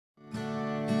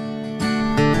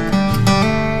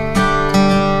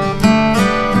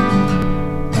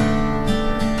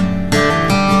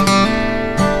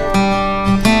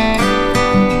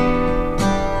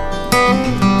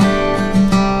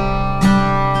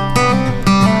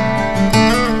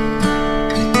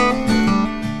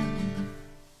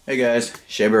guys,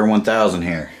 Shabear 1000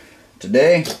 here.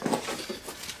 Today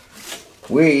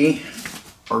we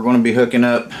are going to be hooking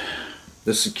up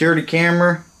the security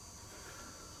camera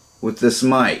with this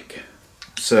mic.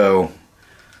 So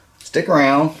stick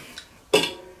around,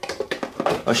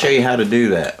 I'll show you how to do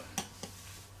that.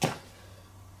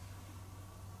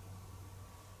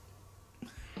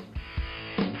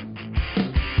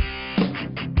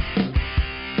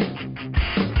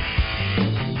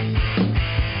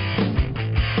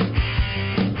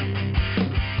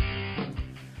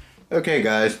 Okay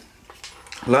guys,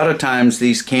 a lot of times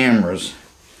these cameras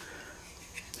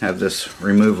have this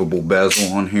removable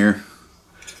bezel on here.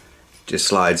 Just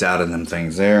slides out of them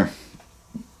things there.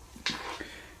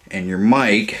 And your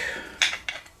mic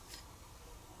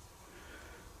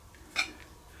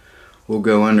will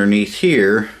go underneath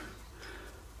here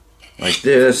like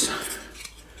this.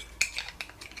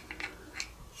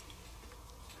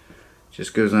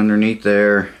 Just goes underneath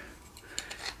there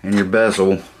and your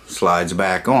bezel slides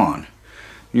back on.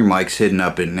 Your mic's hidden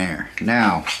up in there.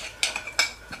 Now,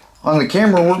 on the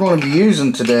camera we're going to be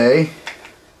using today,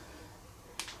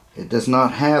 it does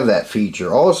not have that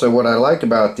feature. Also, what I like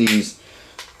about these,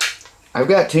 I've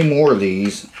got two more of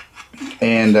these,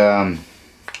 and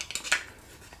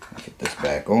get this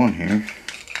back on here.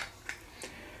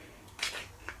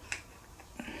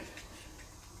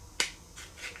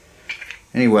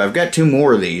 Anyway, I've got two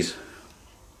more of these,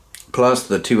 plus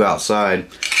the two outside.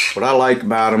 What I like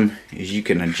about them is you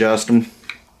can adjust them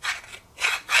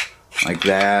like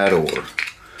that, or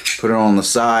put it on the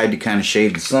side to kind of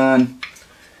shade the sun.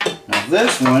 Now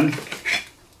this one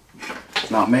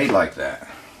is not made like that.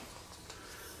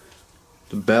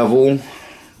 The bevel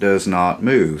does not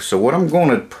move. So what I'm going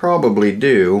to probably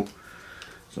do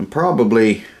is I'm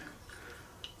probably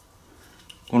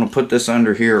going to put this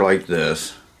under here like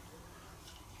this.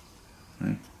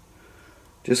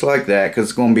 Just like that, because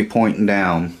it's going to be pointing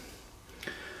down.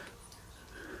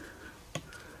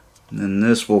 And then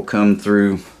this will come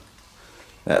through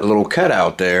that little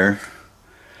cutout there.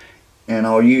 And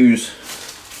I'll use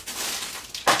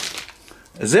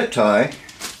a zip tie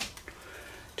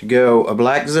to go, a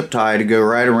black zip tie to go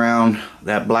right around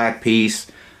that black piece.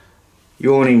 You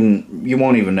won't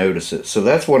even notice it. So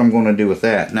that's what I'm going to do with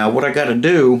that. Now what I got to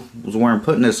do is, where I'm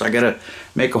putting this, I got to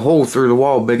make a hole through the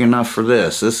wall big enough for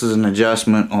this. This is an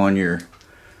adjustment on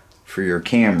for your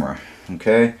camera.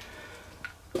 Okay.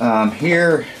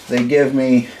 Here they give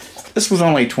me, this was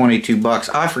only 22 bucks.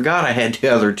 I forgot I had the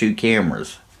other two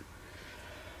cameras.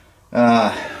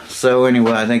 So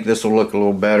anyway, I think this will look a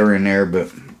little better in there,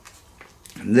 but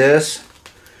this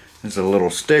is a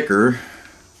little sticker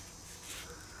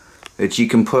that you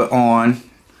can put on,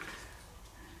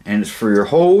 and it's for your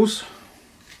holes.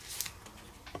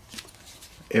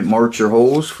 It marks your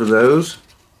holes for those,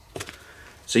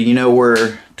 so you know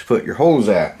where to put your holes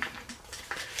at.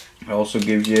 It also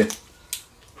gives you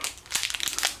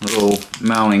a little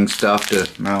mounting stuff to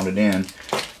mount it in.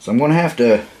 So I'm going to have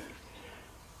to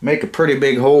make a pretty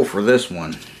big hole for this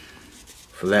one,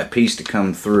 for that piece to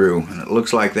come through, and it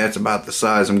looks like that's about the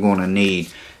size I'm going to need.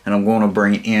 And I'm going to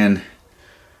bring it in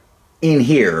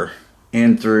here,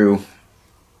 into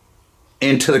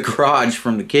the garage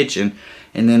from the kitchen,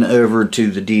 and then over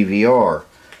to the DVR.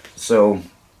 So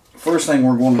first thing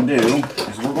we're going to do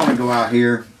is we're going to go out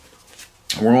here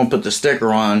and we're going to put the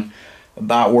sticker on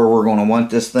about where we're going to want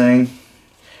this thing,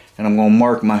 and I'm going to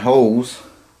mark my holes,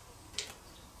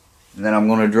 and then I'm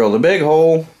going to drill the big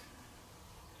hole.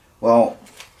 Well,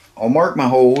 I'll mark my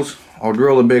holes, I'll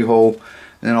drill the big hole,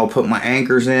 and then I'll put my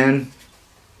anchors in,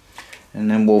 and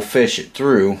then we'll fish it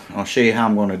through. I'll show you how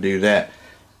I'm going to do that.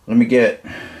 Let me get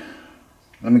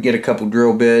a couple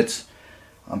drill bits.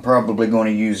 I'm probably going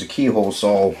to use a keyhole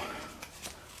saw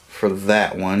for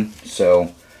that one.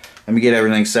 So let me get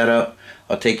everything set up.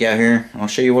 I'll take you out here and I'll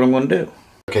show you what I'm going to do.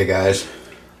 Okay guys,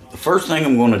 the first thing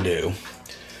I'm going to do,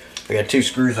 I got two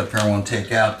screws up here I want to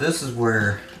take out. This is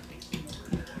where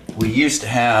we used to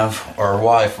have our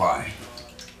Wi-Fi.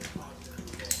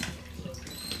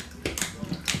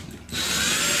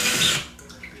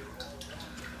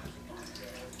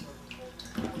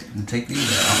 And take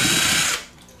these out.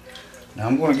 Now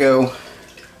I'm going to go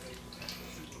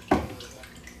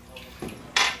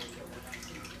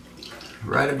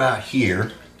right about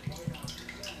here.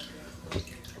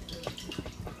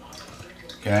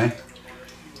 Okay.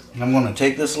 And I'm going to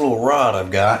take this little rod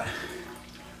I've got.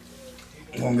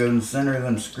 I'm going to go in the center of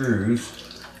them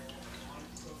screws.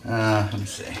 Let me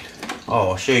see.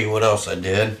 Oh, I'll show you what else I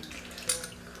did.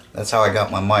 That's how I got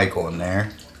my mic on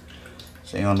there.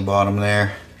 See on the bottom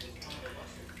there?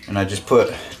 And I just put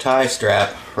a tie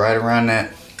strap right around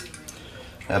that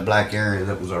that black area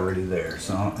that was already there.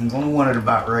 So I'm going to want it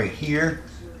about right here.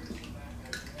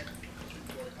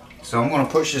 So I'm going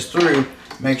to push this through,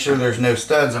 make sure there's no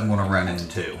studs I'm going to run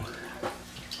into.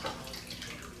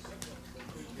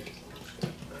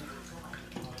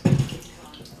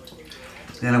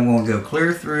 Then I'm going to go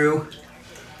clear through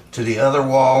to the other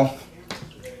wall.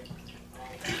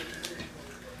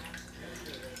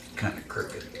 Kind of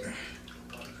crooked.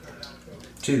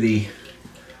 To the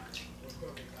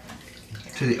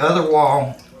other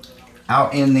wall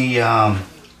out in the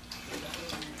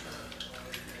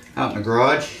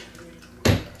garage.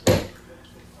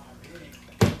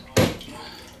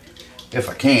 If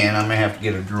I can, I may have to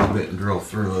get a drill bit and drill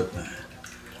through it.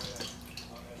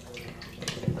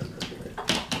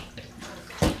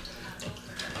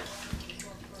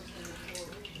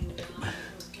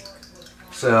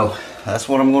 So that's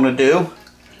what I'm going to do.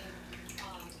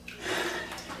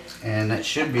 And that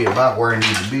should be about where I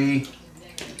need to be.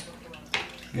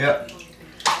 Yep.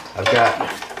 I've got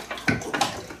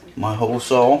my hole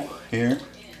saw here.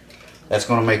 That's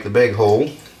going to make the big hole.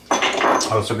 I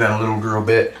also got a little drill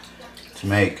bit to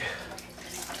make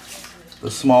the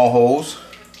small holes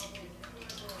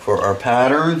for our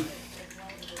pattern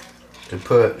to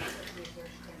put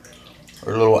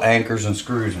our little anchors and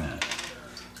screws in it.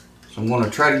 So I'm going to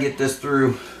try to get this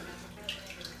through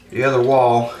the other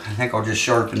wall. I think I'll just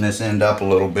sharpen this end up a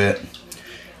little bit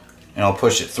and I'll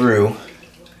push it through,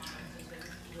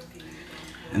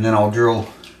 and then I'll drill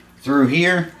through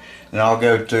here, and I'll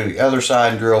go to the other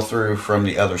side and drill through from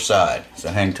the other side. So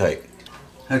hang tight.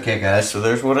 Okay guys, so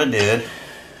there's what I did.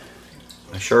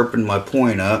 I sharpened my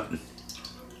point up.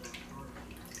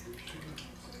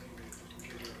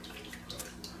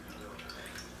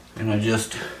 And I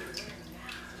just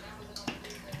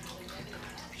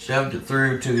shoved it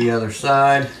through to the other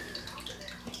side.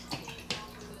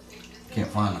 Can't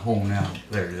find the hole now.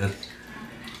 There it is.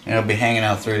 And it'll be hanging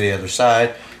out through the other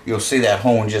side. You'll see that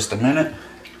hole in just a minute.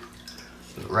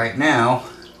 But right now,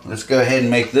 let's go ahead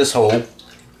and make this hole.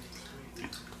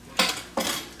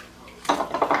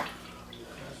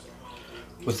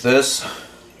 With this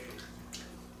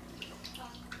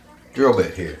drill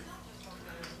bit here.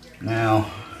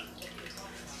 Now,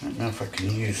 I don't know if I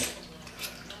can use.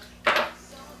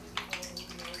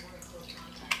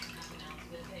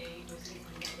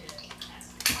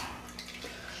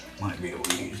 Might be able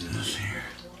to use this here.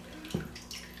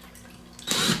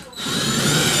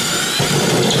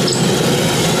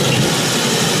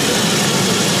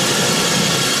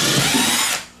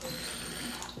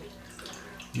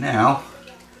 Now,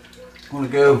 I'm going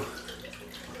to go,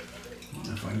 I don't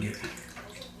know if I can get,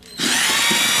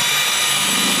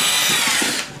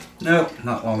 nope,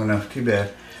 not long enough, too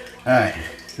bad. Alright,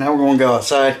 now we're going to go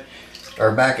outside,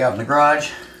 or back out in the garage,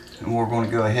 and we're going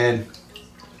to go ahead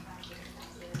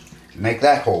and make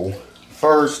that hole.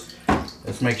 First,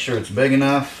 let's make sure it's big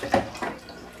enough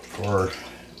for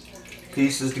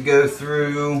pieces to go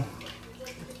through.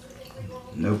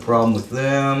 No problem with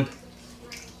them.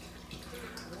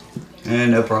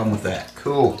 And no problem with that.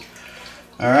 Cool.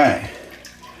 Alright.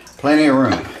 Plenty of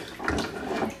room.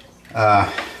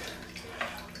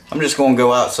 I'm just going to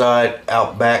go outside,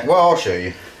 out back. Well, I'll show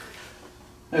you.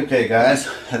 Okay guys,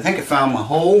 I think I found my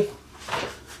hole.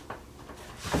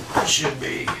 It should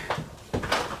be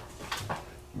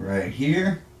right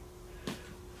here.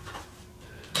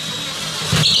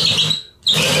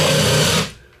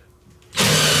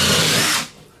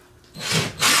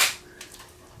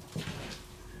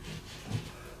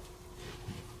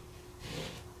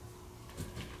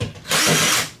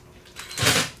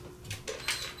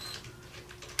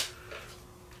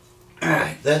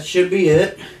 Alright, that should be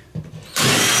it.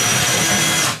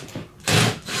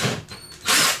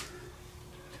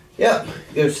 Yep,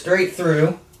 goes straight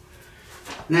through.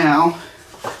 Now,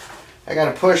 I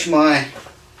gotta push my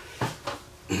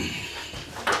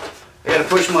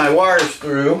wires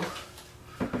through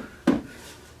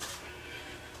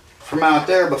from out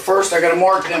there, but first I gotta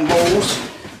mark them holes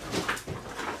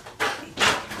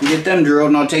and get them drilled,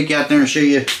 and I'll take you out there and show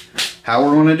you how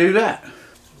we're gonna do that.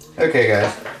 Okay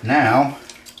guys, now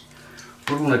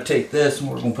we're gonna take this and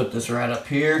we're gonna put this right up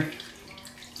here.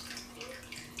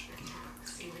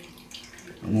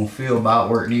 And we'll feel about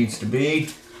where it needs to be.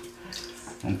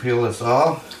 I'm gonna peel this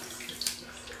off.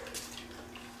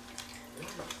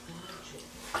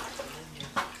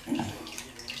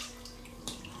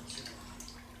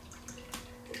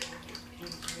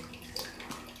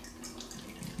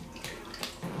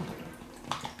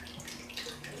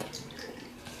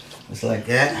 Just like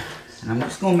that. And I'm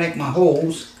just gonna make my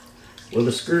holes with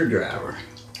a screwdriver.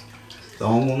 That's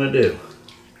all I'm gonna do.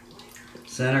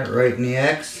 Center it right in the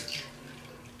X.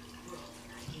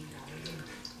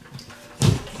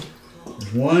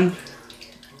 There's one.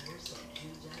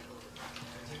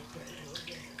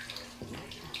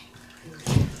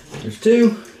 There's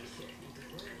two.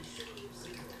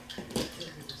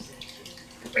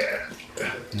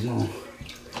 Come on.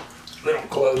 A little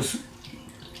close.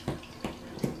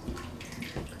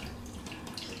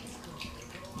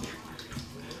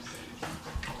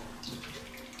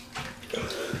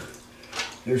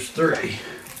 There's three.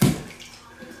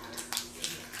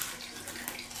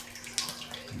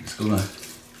 I'm just gonna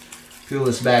peel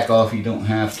this back off. You don't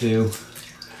have to,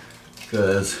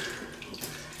 because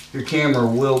your camera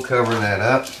will cover that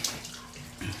up.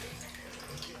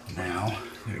 Now,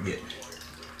 I'm gonna get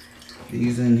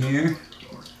these in here.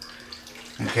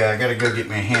 Okay, I gotta go get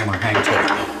me a hammer. Hang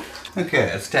tight.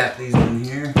 Okay, let's tap these in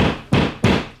here.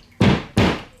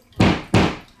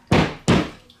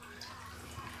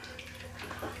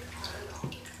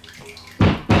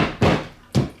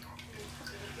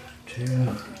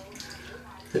 Two.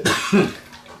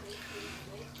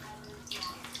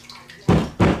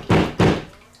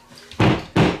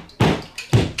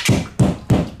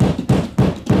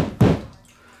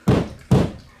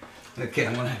 Okay,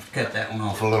 I'm gonna have to cut that one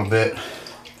off a little bit.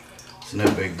 It's no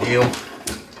big deal.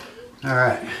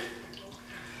 Alright.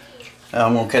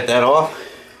 I'm gonna cut that off.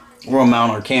 We're gonna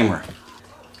mount our camera.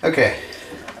 Okay,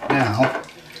 now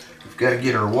we've got to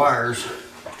get our wires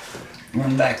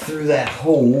run back through that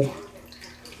hole.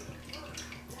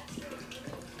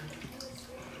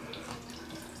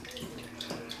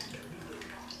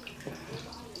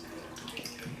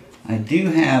 I do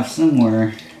have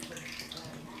somewhere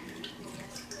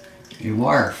a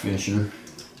wire fisher.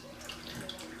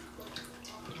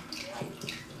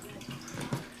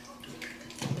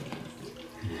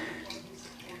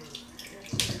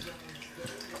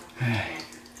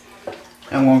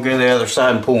 I'm gonna go to the other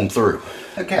side and pull them through.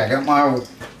 Okay, I got my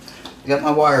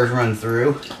wires run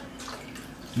through.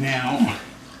 Now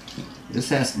this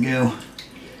has to go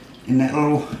in that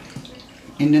little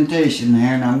indentation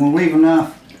there, and I'm gonna leave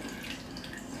enough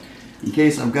in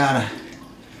case I've got to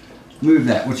move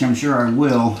that, which I'm sure I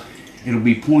will. It'll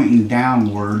be pointing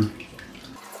downward.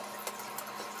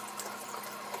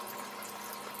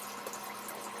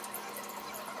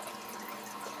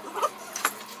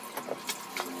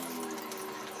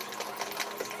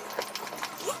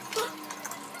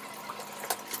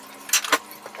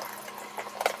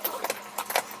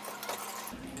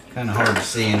 Kind of hard to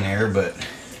see in there, but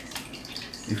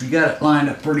if you got it lined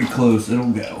up pretty close,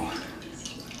 it'll go.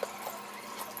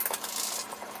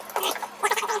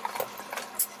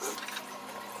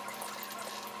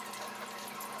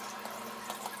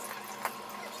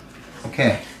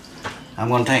 Okay, I'm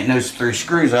going to tighten those 3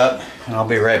 screws up and I'll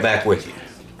be right back with you.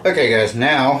 Okay guys,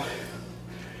 now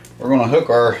we're going to hook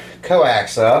our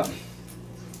coax up.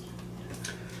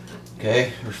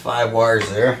 Okay, there's 5 wires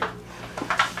there.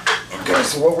 Okay,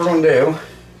 so what we're going to do,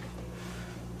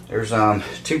 there's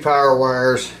 2 power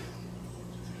wires.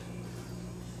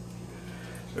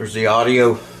 There's the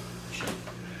audio,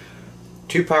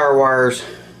 2 power wires,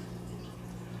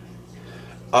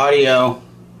 audio,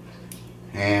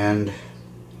 and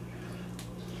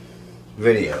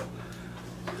video.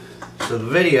 So the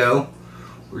video,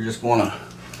 we're just gonna,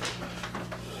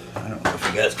 I don't know if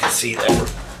you guys can see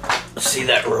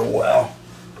that real well.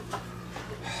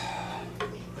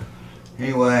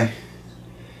 Anyway,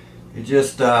 it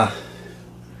just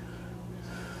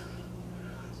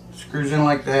screws in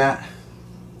like that,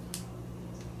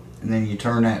 and then you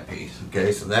turn that piece.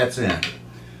 Okay, so that's in.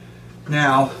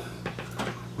 Now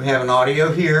we have an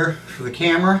audio here for the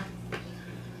camera.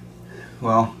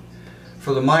 Well,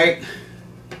 for the mic,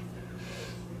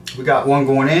 we got one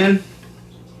going in,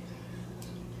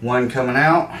 one coming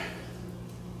out.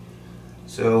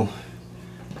 So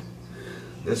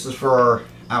this is for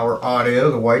our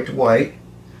audio, the white to white.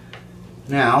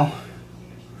 Now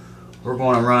we're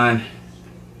going to run,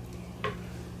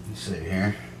 let's see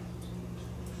here.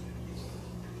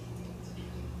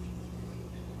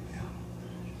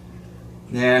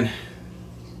 Then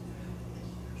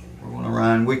we're going to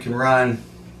run, we can run,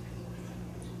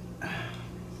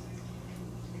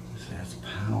 that's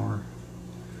power.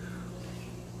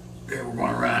 Okay, we're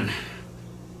going to run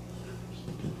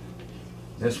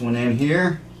this one in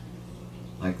here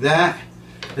like that.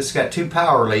 This has got 2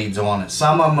 power leads on it.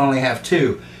 Some of them only have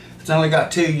 2. If it's only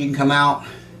got 2, you can come out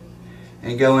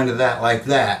and go into that like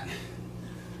that.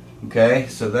 Okay,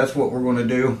 so that's what we're going to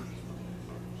do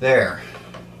there.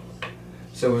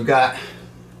 So we've got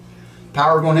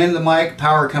power going into the mic,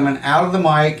 power coming out of the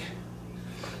mic,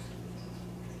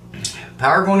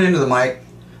 power going into the mic,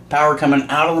 power coming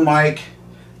out of the mic,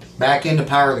 back into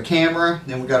power of the camera.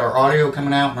 Then we've got our audio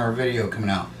coming out and our video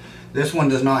coming out. This one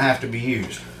does not have to be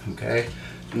used. Okay, so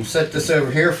I'm gonna set this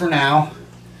over here for now.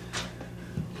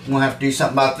 I'm gonna have to do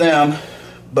something about them,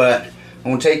 but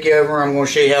I'm gonna take you over. I'm gonna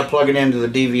show you how to plug it into the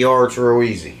DVR. It's real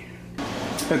easy.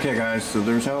 Okay guys, so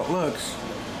there's how it looks.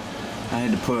 I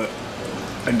had to put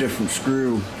a different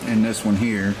screw in this one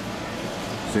here.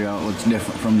 See how it looks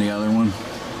different from the other one?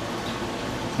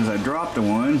 Because I dropped the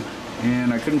one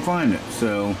and I couldn't find it,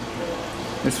 so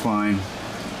it's fine.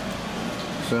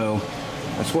 So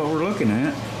that's what we're looking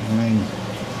at. I mean,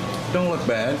 don't look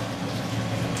bad.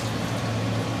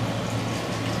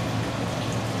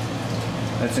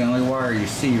 That's the only wire you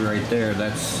see right there.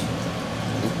 That's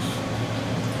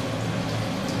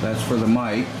for the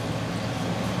mic.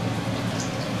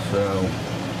 So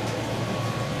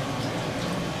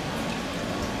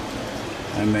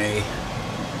I may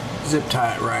zip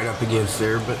tie it right up against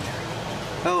there, but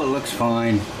oh, it looks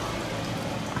fine.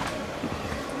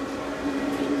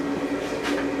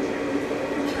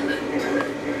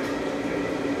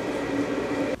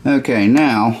 Okay,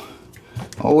 now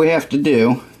all we have to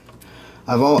do,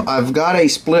 I've got a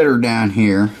splitter down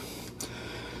here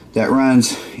that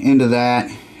runs into that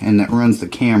and that runs the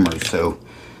camera, so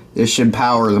this should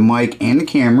power the mic and the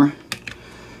camera.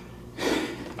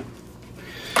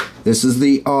 This is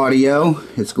the audio.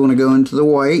 It's going to go into the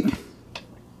white.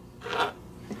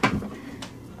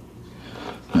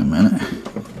 Wait a minute.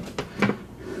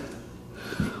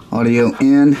 Audio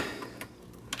in.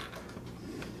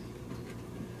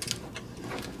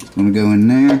 It's going to go in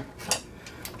there.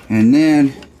 And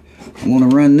then I'm going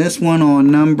to run this one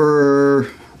on number,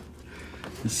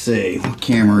 let's see, what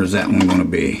camera is that one going to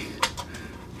be?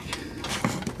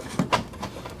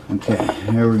 Okay,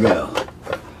 there we go.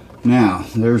 Now,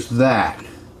 there's that.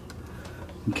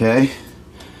 Okay,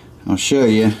 I'll show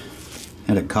you. I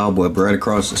had a cobweb right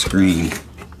across the screen.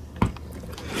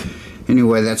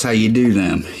 Anyway, that's how you do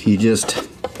them. You just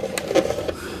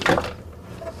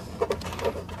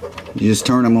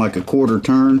turn them like a quarter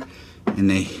turn, and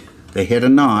they hit a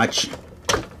notch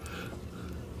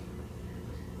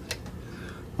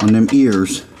on them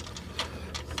ears.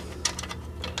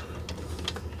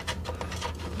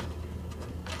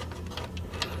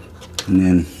 And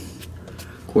then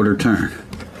quarter turn.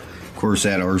 Of course,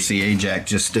 that RCA jack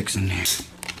just sticks in there.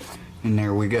 And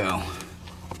there we go.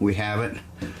 We have it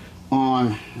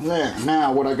on there.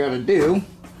 Now what I gotta do,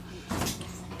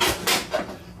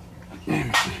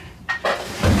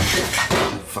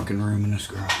 fucking room in this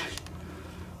garage.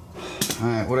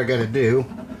 Alright, what I gotta do,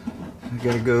 I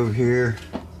gotta go over here.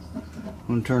 I'm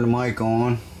gonna turn the mic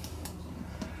on.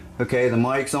 Okay, the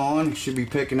mic's on. It should be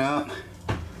picking up.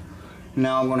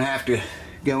 Now I'm gonna have to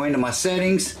go into my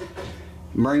settings,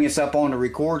 bring this up on the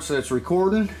record so it's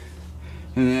recording,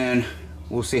 and then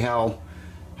we'll see how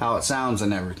it sounds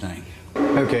and everything.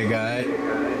 Okay guys,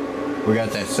 we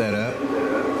got that set up.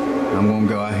 I'm gonna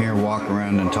go out here, walk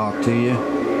around and talk to you.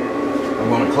 I'm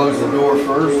gonna close the door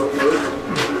first.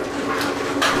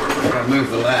 I gotta move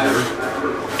the ladder.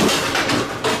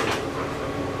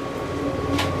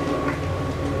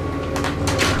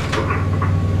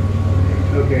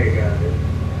 Okay guys,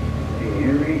 can you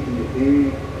hear me? Can you see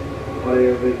me?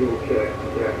 Audio visual check.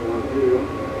 Check 1,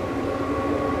 2.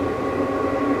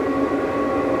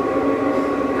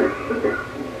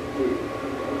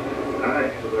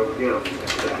 Alright, so there we go.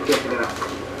 Check it out.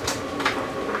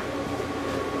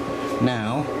 Now,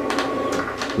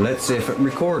 let's see if it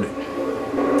recorded. Gotta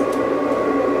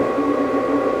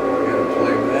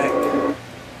play back.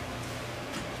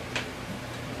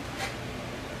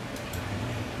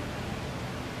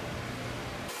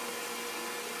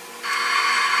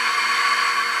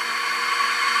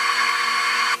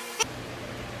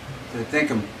 I think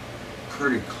I'm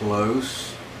pretty close.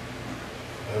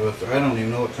 I don't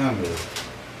even know what time it is.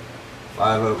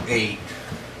 5:08.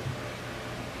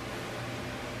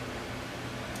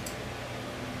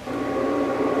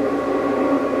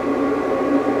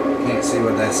 Can't see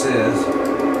what that says.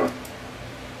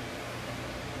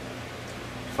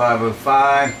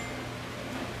 5:05.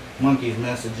 Monkey's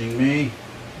messaging me.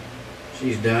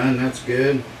 She's done. That's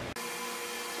good.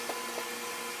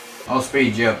 I'll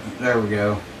speed you up. There we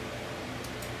go.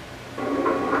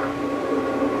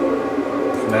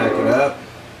 Back it up.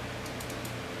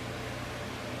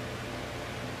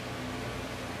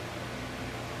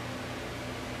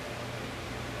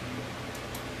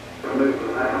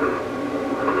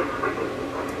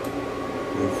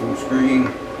 Go full screen.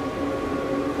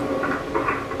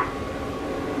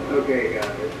 Okay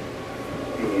guys,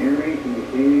 can you hear me? Can you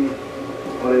see me?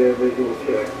 Audio visual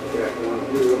check. Check 1,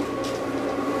 2.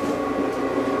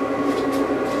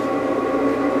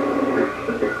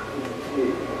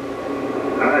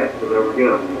 Alright, so there we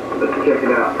go.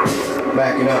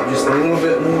 just a little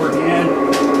bit more again.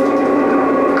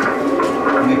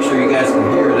 Make sure you guys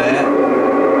can hear that.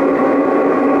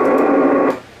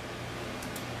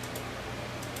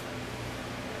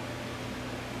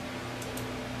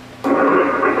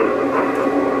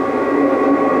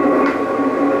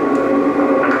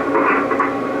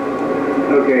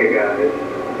 Okay guys,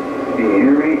 can you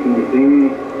hear me? Can you see me?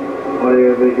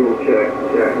 Audio visual check.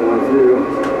 Check 1,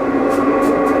 2.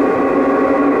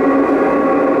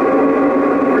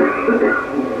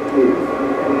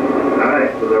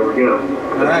 Alright, so there we go.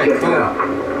 Alright, cool.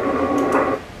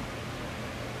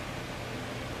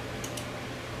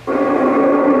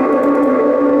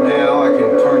 Now I can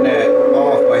turn that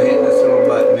off by hitting this little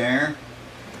button there.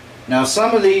 Now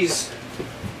some of these,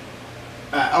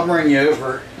 I'll bring you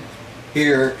over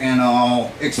here and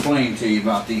I'll explain to you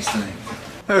about these things.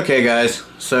 Okay guys,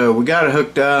 so we got it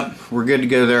hooked up. We're good to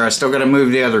go there. I still got to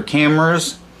move the other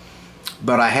cameras,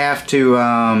 but I have to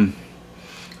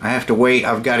wait.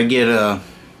 I've got to get a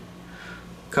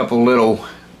couple little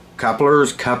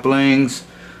couplings,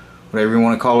 whatever you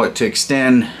want to call it, to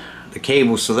extend the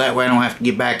cable, so that way I don't have to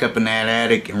get back up in that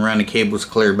attic and run the cables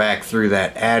clear back through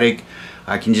that attic.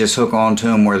 I can just hook onto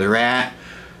them where they're at,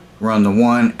 run the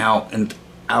one out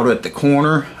at the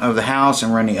corner of the house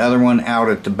and run the other one out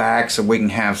at the back, so we can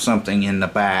have something in the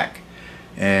back,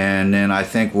 and then I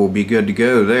think we'll be good to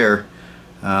go there.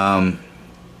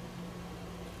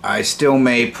 I still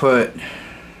may put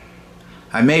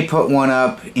one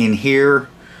up in here,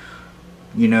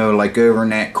 you know, like over in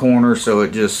that corner, so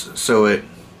it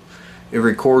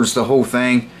records the whole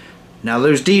thing. Now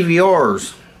those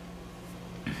DVRs,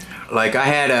 like I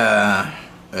had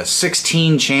a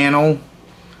 16 channel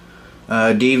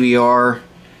DVR,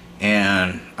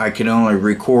 and I could only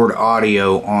record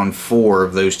audio on 4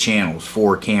 of those channels,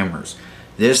 4 cameras.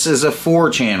 This is a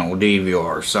 4-channel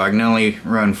DVR, so I can only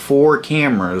run 4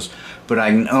 cameras, but I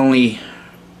can only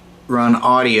run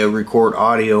audio, record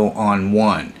audio on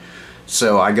 1.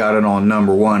 So I got it on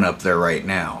number 1 up there right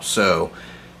now. So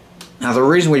now the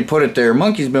reason we put it there,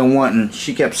 Monkey's been wanting,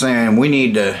 she kept saying we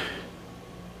need to,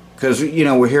 because you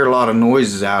know we hear a lot of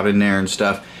noises out in there and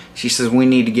stuff. She says we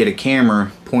need to get a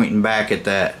camera pointing back at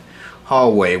that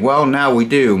hallway. Well, now we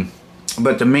do,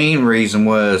 but the main reason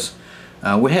was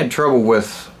we had trouble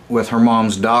with her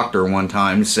mom's doctor one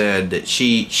time. Said that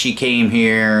she came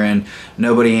here and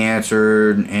nobody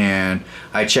answered, and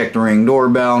I checked the Ring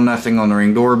doorbell, nothing on the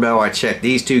Ring doorbell. I checked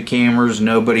these 2 cameras,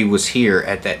 nobody was here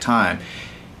at that time.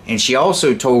 And she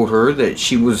also told her that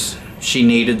she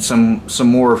needed some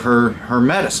more of her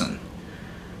medicine.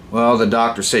 Well, the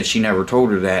doctor said she never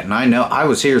told her that, and I know I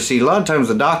was here. See, a lot of times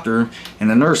the doctor and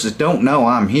the nurses don't know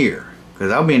I'm here, because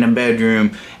I'll be in the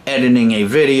bedroom editing a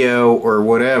video or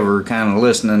whatever, kind of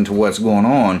listening to what's going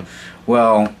on.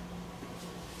 Well,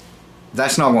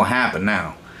 that's not going to happen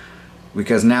now,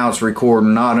 because now it's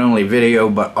recording not only video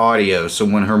but audio. So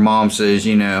when her mom says,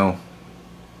 you know,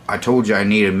 I told you I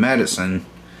needed medicine,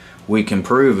 we can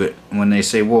prove it. When they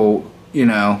say, well, you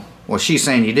know, well, she's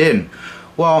saying you didn't.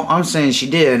 Well, I'm saying she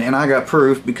did, and I got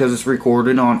proof because it's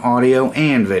recorded on audio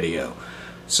and video.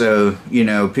 So, you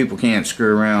know, people can't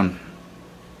screw around.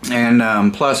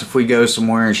 And plus, if we go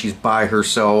somewhere and she's by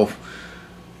herself,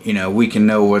 you know, we can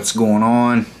know what's going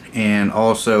on. And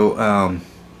also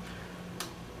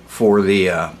for the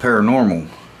paranormal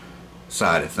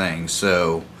side of things.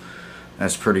 So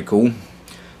that's pretty cool.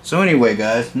 So anyway,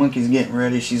 guys, Monkey's getting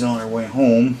ready. She's on her way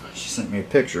home. She sent me a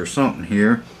picture of something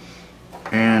here.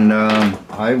 And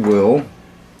I will...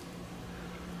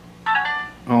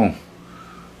 Oh.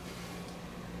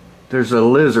 There's a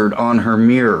lizard on her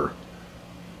mirror.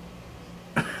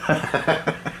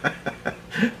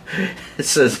 It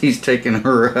says he's taking a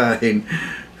ride.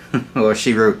 Well,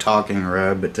 she wrote talking a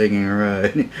ride, but taking a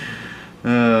ride.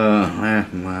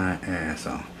 Laugh my ass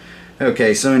off.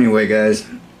 Okay, so anyway, guys,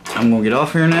 I'm going to get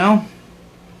off here now.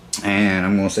 And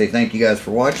I'm going to say thank you guys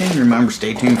for watching. Remember,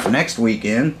 stay tuned for next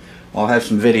weekend. I'll have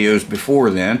some videos before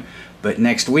then. But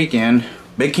next weekend,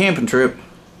 big camping trip.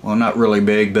 Well, not really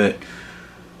big, but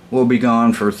we'll be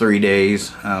gone for 3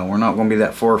 days. We're not going to be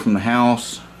that far from the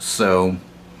house. So,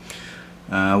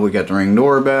 we got the Ring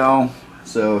doorbell.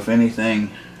 So, if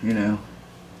anything, you know,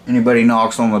 anybody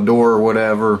knocks on the door or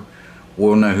whatever,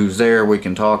 we'll know who's there. We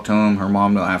can talk to them. Her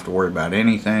mom don't have to worry about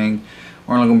anything.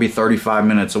 We're only going to be 35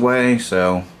 minutes away,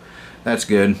 so that's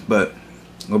good. But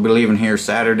we'll be leaving here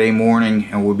Saturday morning,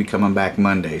 and we'll be coming back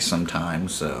Monday sometime.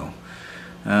 So,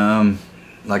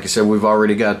 like I said, we've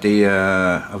already got the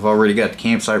I've already got the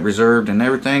campsite reserved and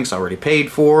everything. It's already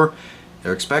paid for.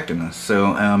 They're expecting us.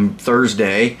 So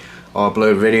Thursday, I'll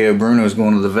upload a video. Bruno's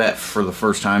going to the vet for the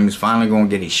first time. He's finally going to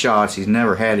get his shots. He's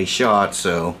never had his shots,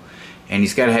 so and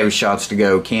he's got to have his shots to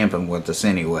go camping with us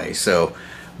anyway. So,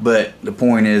 but the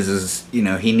point is you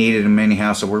know, he needed them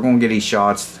anyhow, so we're going to get his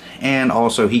shots, and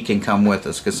also he can come with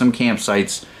us, because some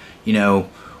campsites, you know,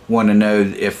 want to know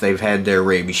if they've had their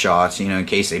rabies shots, you know, in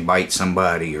case they bite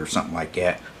somebody or something like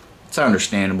that. It's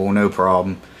understandable, no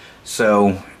problem.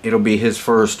 So it'll be his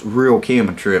first real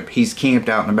camping trip. He's camped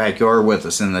out in the backyard with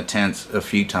us in the tents a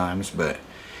few times, but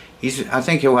I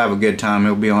think he'll have a good time.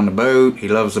 He'll be on the boat. He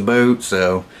loves the boat.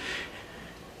 So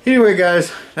anyway,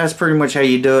 guys, that's pretty much how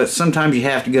you do it. Sometimes you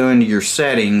have to go into your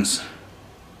settings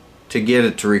to get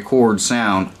it to record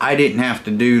sound. I didn't have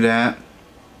to do that.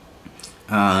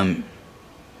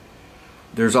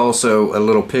 There's also a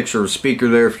little picture of speaker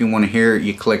there. If you want to hear it,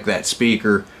 you click that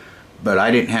speaker. But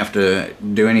I didn't have to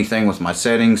do anything with my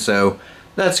settings, so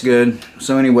that's good.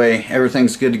 So anyway,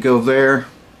 everything's good to go there.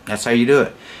 That's how you do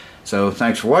it. So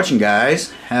thanks for watching,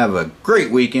 guys. Have a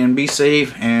great weekend. Be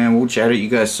safe, and we'll chat at you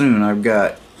guys soon. I've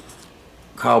got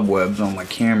cobwebs on my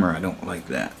camera. I don't like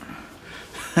that.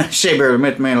 Shea Bear, the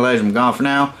Myth, Man, the Legend. I'm gone for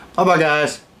now. Bye-bye,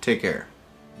 guys. Take care.